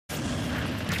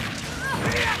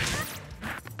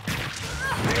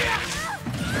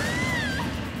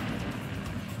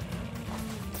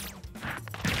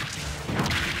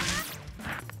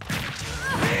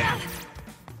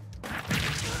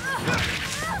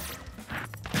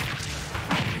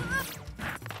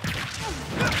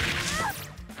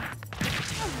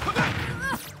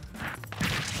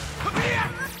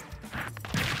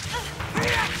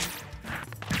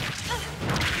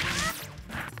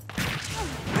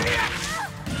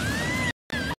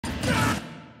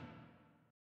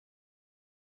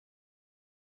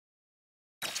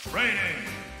Training.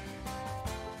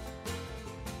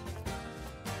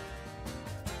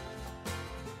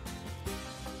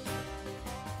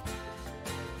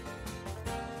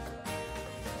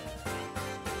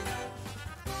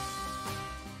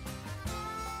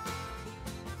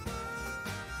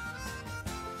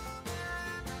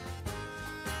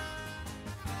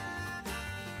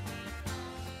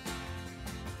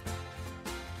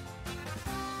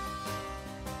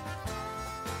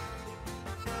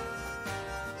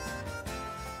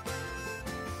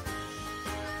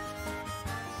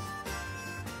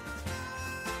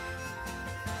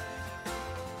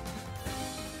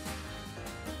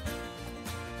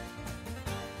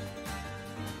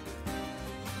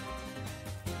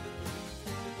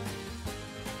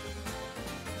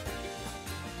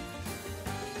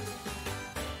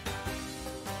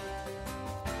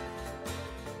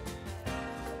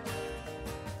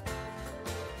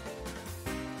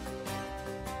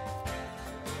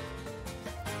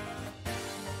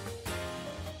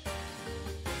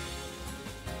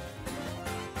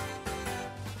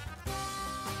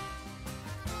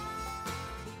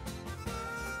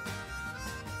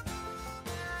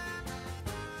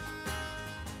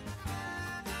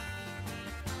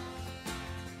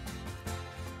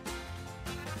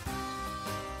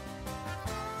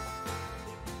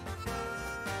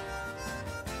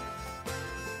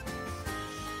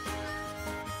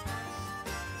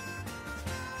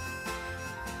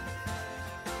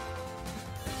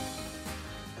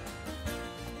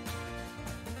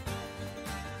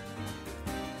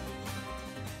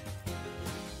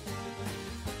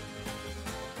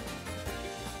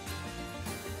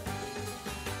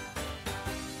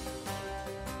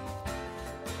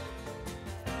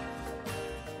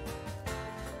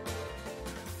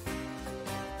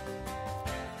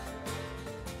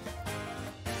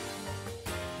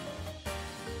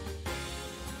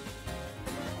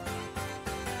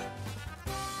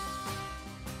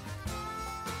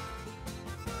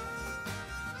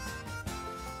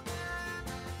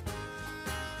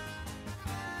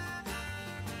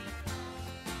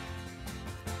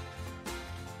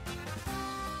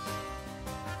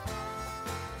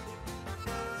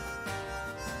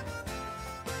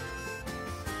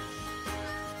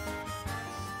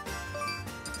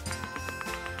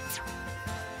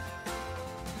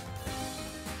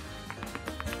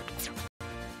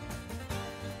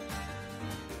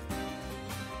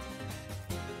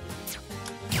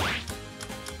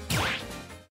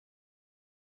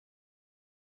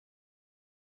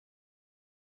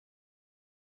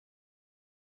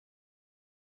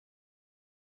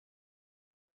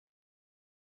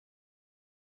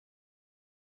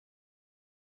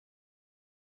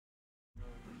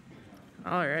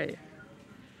 All right.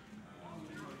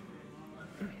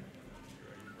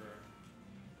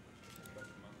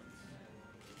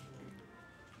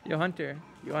 Yo, Hunter,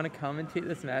 you want to commentate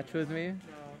this match with me? No.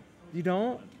 You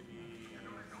don't?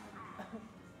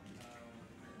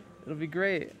 It'll be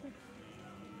great.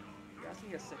 You're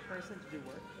asking a sick person to do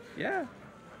work? Yeah.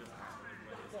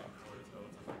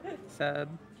 Sad.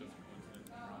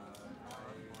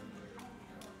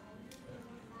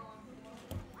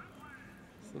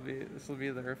 This will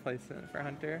be the replacement for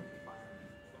Hunter.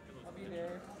 I'll be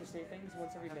there to say things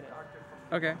once every minute.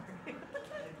 Okay.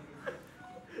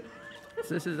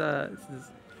 So this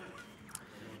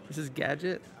is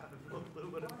Gadget.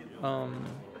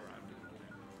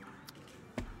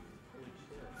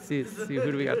 See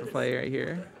who do we got to play right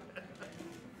here?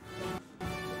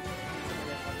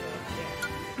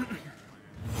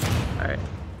 All right.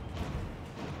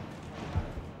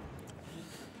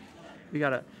 We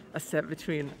got a set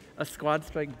between a squad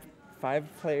strike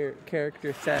 5-player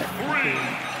character set between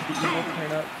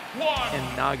TheEvilTurnip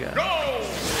and Naga.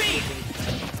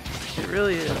 It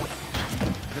really is.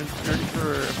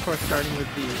 We're of course starting with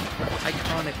the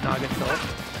iconic Naga Salt.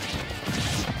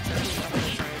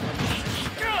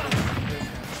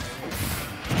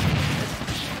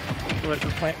 What, the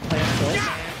plant Salt?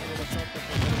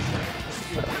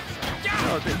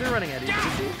 Oh, they're running at each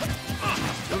other.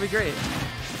 It'll be great.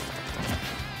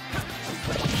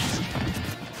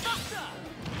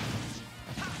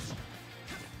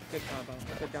 Good combo.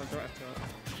 Good down throw F tilt.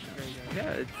 Very good.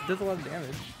 Yeah, it does a lot of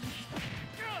damage.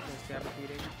 Nice stab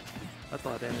repeating. That's a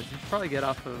lot of damage. You should probably get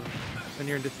off of, when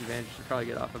you're in disadvantage, you should probably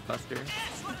get off of Buster.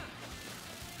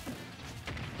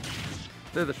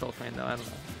 They're the Shoal Train though, I don't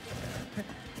know.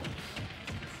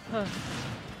 There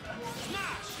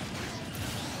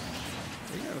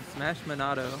you go, Smash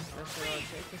Monado. That's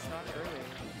take this shot early.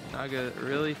 Naga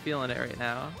really feeling it right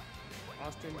now.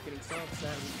 Austin getting so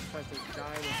upset he just tries to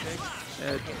die with six.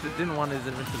 Yeah, didn't want his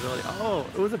invincibility. Oh,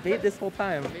 it was a bait this whole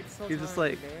time. He's just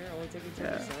like, there, only taking 10%.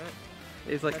 yeah.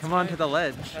 He's like, That's come on why- to the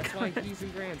ledge. That's why he's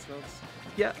in Grands, folks.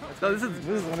 Yeah. That's No, why this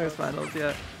is winners finals.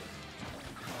 Yeah.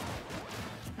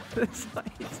 That's why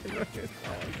he's in winners finals.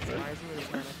 Why is he in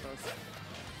finals, folks?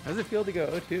 How does it feel to go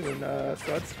 0-2 in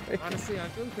squad strike? Honestly, I'm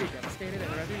feeling pretty devastated,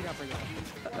 and I think you got bring it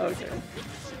up. Okay.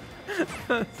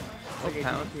 It's like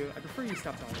pound. I prefer you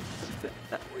stop talking.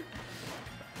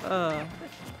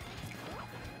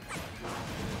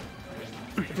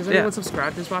 If there's anyone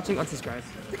subscribed who's watching, unsubscribe.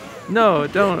 No,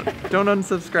 don't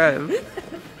unsubscribe.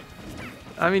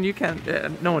 I mean, you can't. Yeah,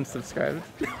 no one's subscribed.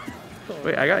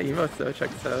 Wait, I got emotes though. Check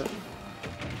this out.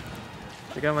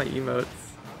 I got my emotes.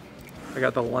 I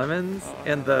got the lemons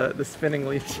and the spinning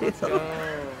leaf. Let's go.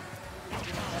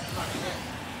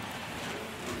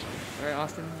 Alright,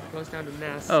 Austin goes down to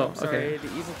Ness. Oh, I'm sorry, okay.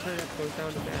 the evil turnip goes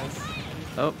down to Ness.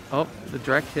 Oh, the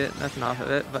direct hit. Nothing off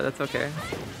of it, but that's okay.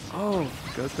 Oh,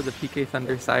 goes for the PK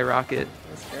Thunder Psy Rocket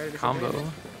That's fair to combo.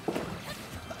 disadvantage.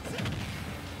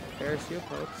 Fair shield,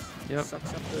 folks. Yep.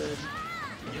 Sucks up the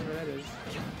whatever that is.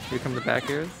 Here come the back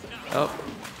airs. Oh,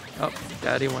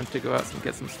 Daddy wants to go out and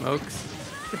get some smokes.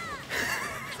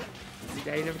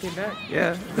 Daddy never came back.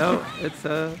 Yeah, no, it's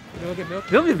You go get milk.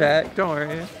 he'll be back. Don't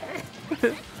worry.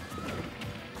 That's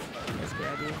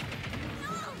Daddy.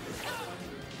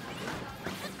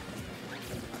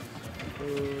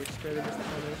 Ooh, just barely missed the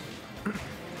punish.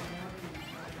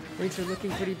 Things are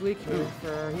looking pretty bleak here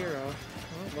for our hero.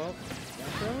 Oh, well, that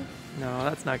throw? No,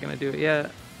 that's not gonna do it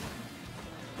yet.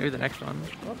 Maybe the next one.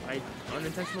 Well,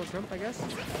 unintentional trump, I guess.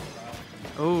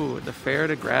 Oh, the fair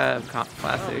to grab Oh, he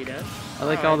classic. dead. I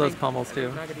like all those pummels too.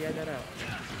 Not gonna get that out.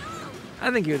 I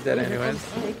think he was dead Ooh, here anyways.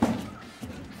 comes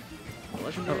Ike.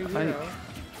 Legendary Oh, hero.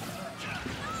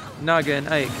 Naga and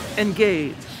Ike,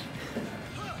 engage.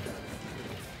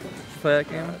 Play that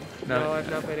game? No, I've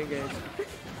not played Engage.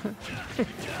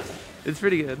 It's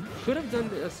pretty good. Could have done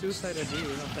a suicide AD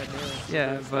off that nail.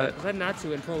 Yeah, but decided not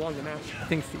to and prolong the match.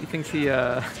 he thinks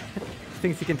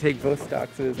he can take both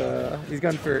stocks with he's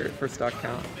gone for stock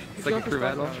count. It's like a crew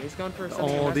battle. He's gone for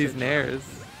Oh, these nairs.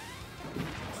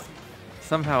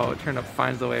 Somehow Turnip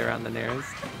finds a way around the nairs.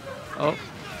 Oh.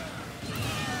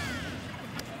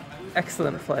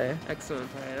 Excellent play. Excellent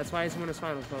play. That's why he's in winners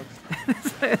finals, folks.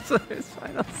 That's winners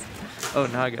finals. Oh,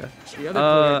 Naga. The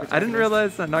other I didn't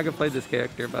realize that Naga played this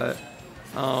character, but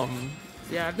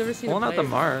yeah, I've never seen him pulling out play. the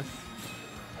Mars.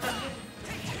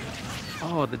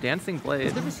 Oh, the dancing blade.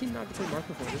 I've never seen Naga play Mark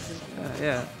before. This is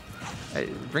Yeah.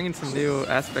 Bringing some new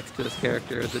aspects to this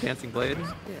character, the dancing blade.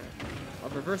 yeah. A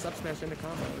reverse up smash into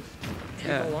combos. There's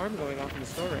Yeah. an alarm going off in the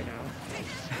store right now.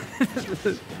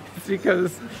 It's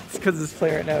because this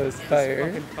player right now is fire.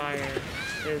 Fucking fire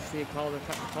is the call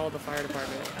the fire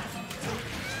department.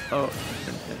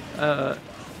 Oh.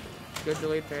 Good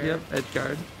delayed fair. Yep, edge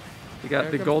guard. You got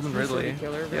There the comes golden the Ridley.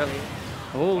 Killer, Yep. Ridley.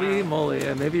 Holy Wow. moly,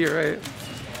 yeah, maybe you're right.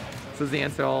 This is the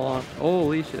answer all along.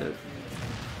 Holy shit.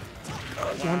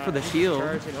 Going for the He's shield.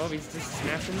 charging. Oh, he's just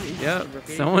smashing. He's Yep,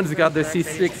 repeating someone's his got their correct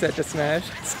C6 set to smash.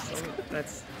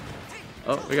 That's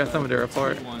Oh, we got someone to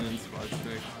report. 1 in squad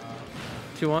strike.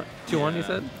 2-1, 2-1 you Yeah.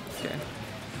 said? Okay.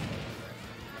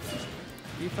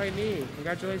 you fight me.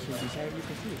 Congratulations, you fight you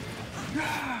proceed.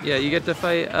 Yeah, you get to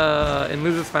fight, in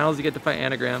losers finals you get to fight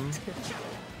Anagram. Is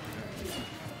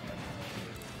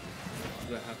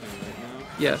that happening right now?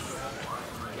 Yes.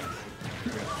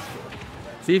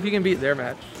 See if you can beat their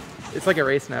match. It's like a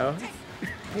race now.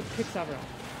 Pick Savra.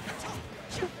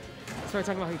 Sorry,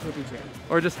 talking about how you could beat Jam.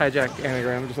 Or just hijack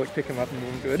Anagram, just like pick him up and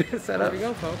move him to a There setup. we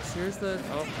go, folks. Here's the.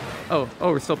 Oh,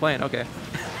 we're still playing, okay.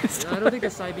 I don't think the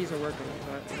side Bs are working,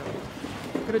 but you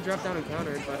know, could have dropped down and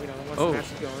countered, but you know, once Oh. the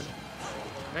match is going,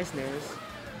 nice nairs.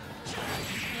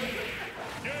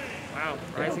 Wow,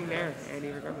 rising nair, and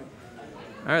he recovered.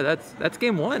 Alright, that's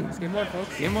game one. It's game one,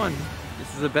 folks. Game one.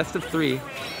 This is a best of 3.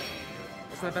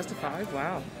 It's not best of 5.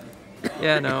 Wow.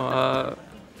 Yeah, no,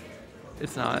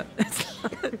 it's not. It's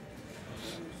not.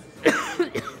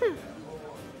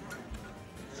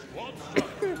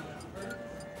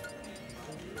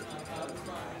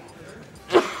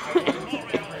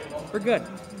 We're good.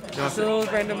 You want Still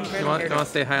random. You Random want hair to down.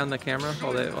 stay high on the camera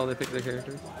while they pick their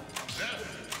characters?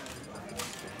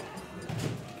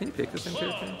 Can you pick the same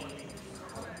character?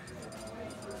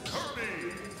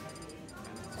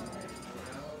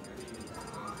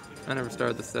 I never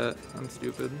started the set. I'm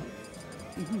stupid.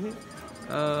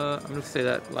 I'm gonna say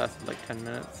that lasted like 10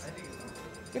 minutes.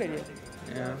 Good idea.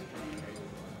 Yeah.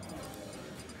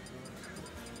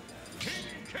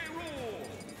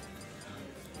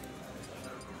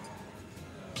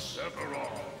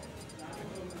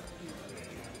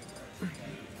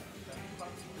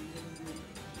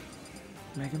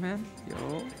 Mega Man?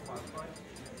 Yo.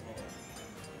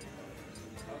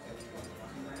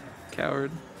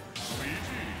 Coward.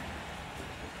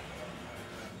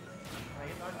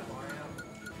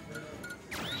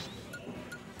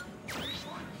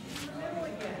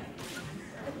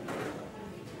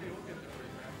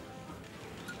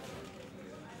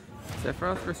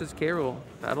 Sephiroth versus Carol.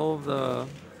 Battle of the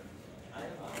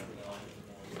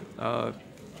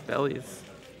bellies.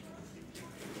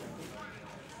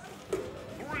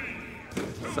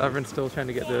 Sovereign's still trying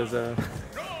to get those oh,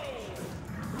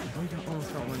 we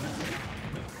almost got one.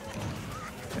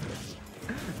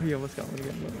 We almost got one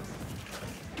again.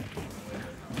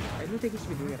 I don't think we should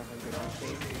be doing it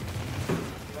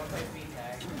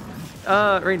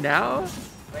 100 Right now?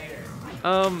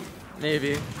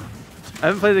 Maybe. I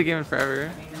haven't played the game in forever.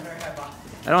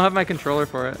 I don't have my controller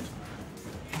for it.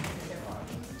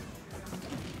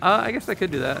 I guess I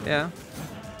could do that, yeah.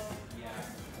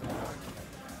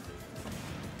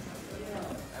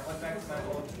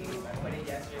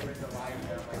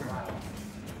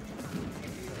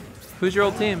 Who's your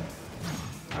old team?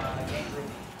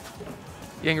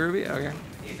 Yang Ruby? Okay.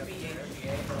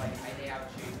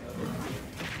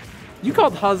 You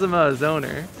called Hazama a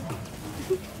zoner.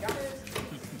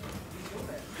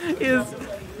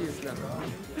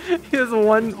 He has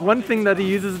one thing that he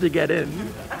uses to get in.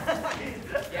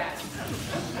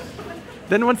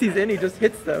 Then once he's in, he just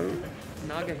hits them.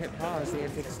 Naga hit pause, they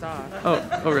take a stock.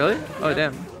 Oh really? Oh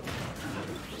damn.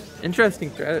 Interesting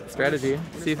strategy.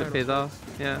 See if it pays off.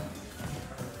 Yeah.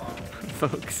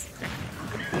 Folks.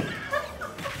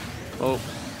 Oh.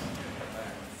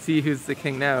 See who's the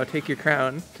king now. Take your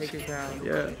crown. Take your crown.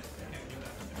 Yeah.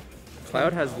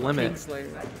 Cloud has limit.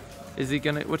 Kingslayer. Is he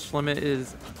gonna? Which limit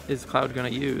is Cloud gonna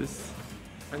use?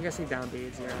 I'm guessing down B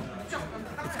at 0.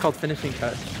 It's called finishing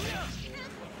touch.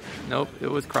 Nope,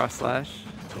 it was cross slash.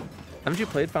 Haven't you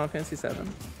played Final Fantasy VII?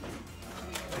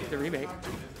 The remake.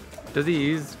 Does he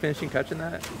use finishing touch in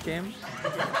that game?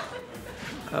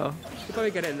 Oh. You'll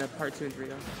probably get it in the part 2 and 3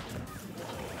 though.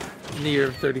 In the year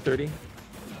of 3030?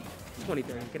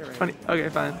 2030, get it right. 20, okay,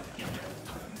 fine.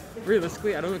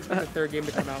 Realistically, I don't expect the third game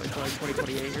to come out until like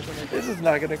 2028 or something like that. This is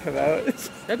not gonna come out.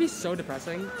 That'd be so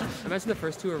depressing. Imagine the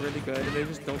first 2 are really good and they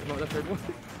just don't come out with the third one.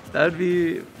 That'd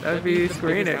be the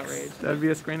Square biggest Enix. outrage. That'd be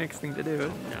a Square Enix thing to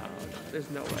do. No, there's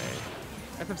no way.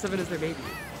 FF7 is their baby.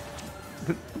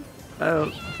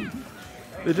 Oh.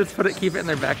 They just keep it in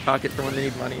their back pocket for when they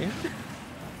need money.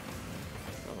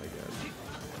 Oh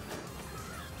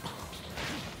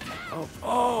my god.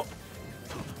 Oh.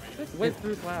 It went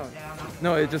through Cloud.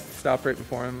 No, it just stopped right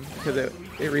before him because it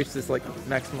reached this like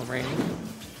maximum range.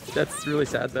 That's really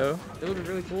sad though. It would have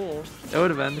been really cool It would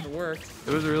have been. if it worked.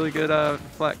 It was a really good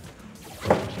flex.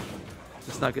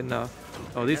 Just not good enough.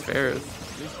 Oh, these fairs.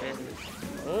 These fans.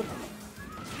 Oh,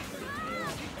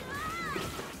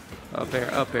 Up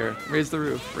air. Raise the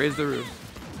roof. Raise the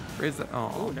roof. Raise the.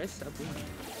 oh, Oh. nice stuff.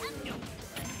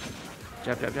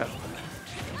 Jab.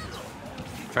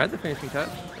 Tried the finishing touch.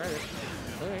 Try it.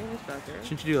 Okay, nice back there.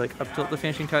 Shouldn't you do like up tilt the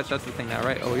finishing touch? That's the thing now,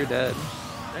 right? Oh, you're dead.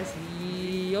 Nice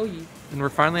yo-yi. And we're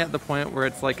finally at the point where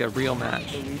it's like a real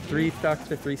match. 3 stocks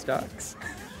to 3 stocks.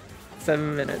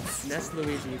 7 minutes. Nest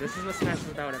Luigi. This is what Smash is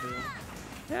about, everyone.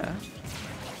 Yeah.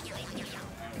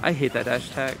 I hate that dash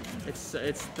attack. It's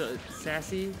the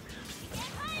sassy.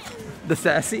 The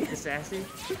sassy? The sassy.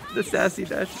 The sassy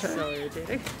dash attack. So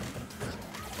irritating.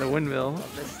 The windmill.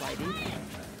 Love this slidey.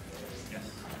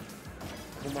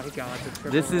 Oh my god, the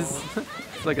triple This is roll.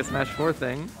 it's like a Smash 4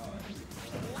 thing.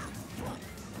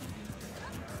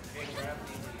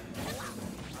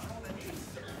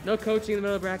 No coaching in the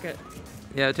middle of the bracket.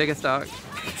 Yeah, take a stock.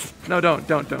 No, don't.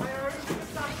 Don't get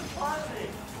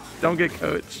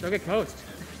coached. Don't get coached.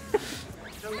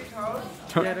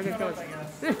 Yeah, don't get coached.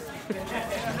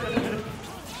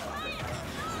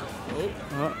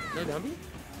 Oh, no dummy?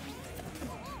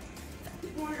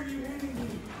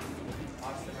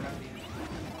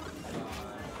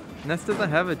 Ness doesn't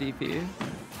have a DP.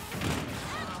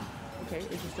 Okay,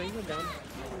 interesting. Go down.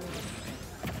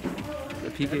 The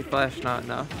PK flash not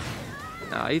enough.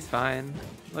 Nah, he's fine.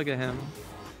 Look at him.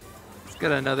 He's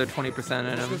got another 20% in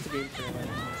This him. was the game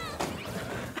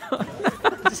for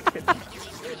Just kidding.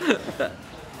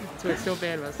 Twitch, don't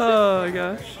ban us. Oh my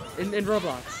gosh. In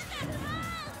Roblox.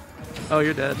 Oh,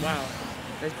 you're dead. Wow.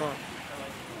 Nice ball.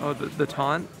 Oh, the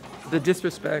taunt? The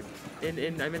disrespect. I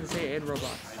meant to say in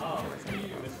Roblox.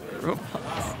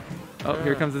 Robots. Oh,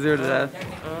 here comes the 0 to death.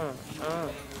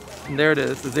 Oh. And there it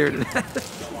is, the 0 to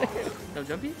death. No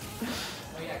jumpy?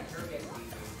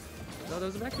 No, there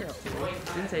was a back here up too.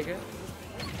 Didn't take it.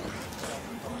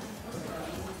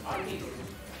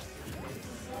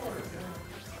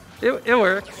 It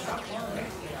works.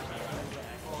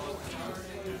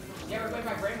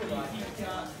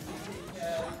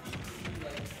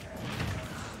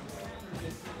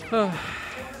 Oh,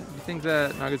 you think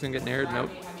that Naga's gonna get nared? Nope.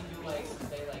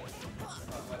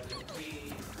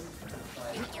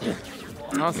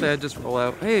 Honestly, I'd just roll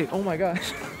out. Hey, oh my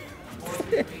gosh.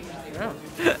 Yeah.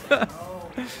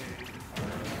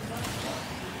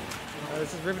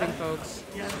 This is riveting, folks.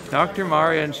 Dr.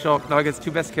 Mario and Shulk, Naga's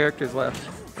two best characters left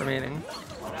remaining.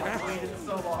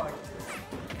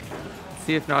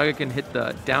 See if Naga can hit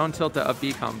the down tilt to up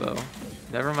B combo.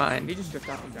 Never mind. He just drift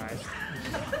off and dies.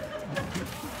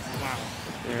 Wow.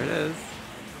 There it is.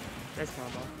 Nice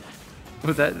combo.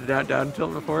 Was that down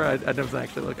tilt before? I wasn't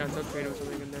actually looking. Down tilt Kratos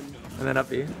something And then up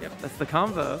B. Yep. That's the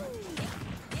combo.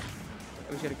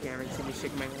 I wish you had a camera to see me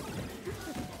shake my head.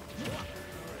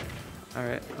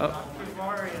 Alright. Oh.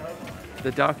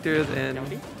 The doctor's in.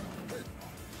 Nice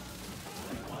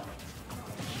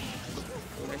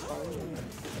follow.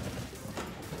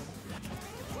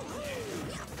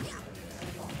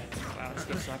 Wow, this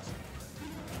game sucks.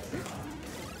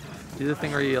 Do the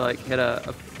thing where you like hit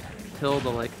a pill to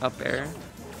like up air.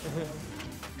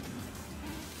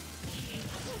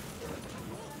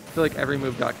 I feel like every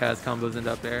move Doc has combos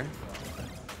into up air.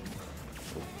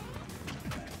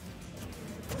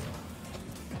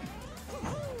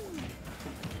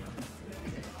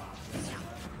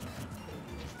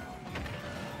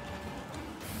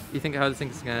 How do you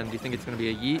think it's gonna? Do you think it's gonna be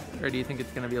a yeet, or do you think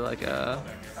it's gonna be like a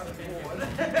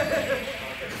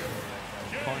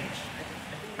punch?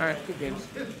 All right, Good games.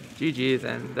 GG's,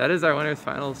 and that is our winners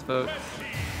finals, folks.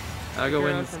 Naga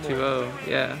wins 2-0.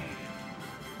 Yeah,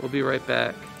 we'll be right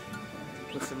back.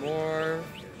 With some more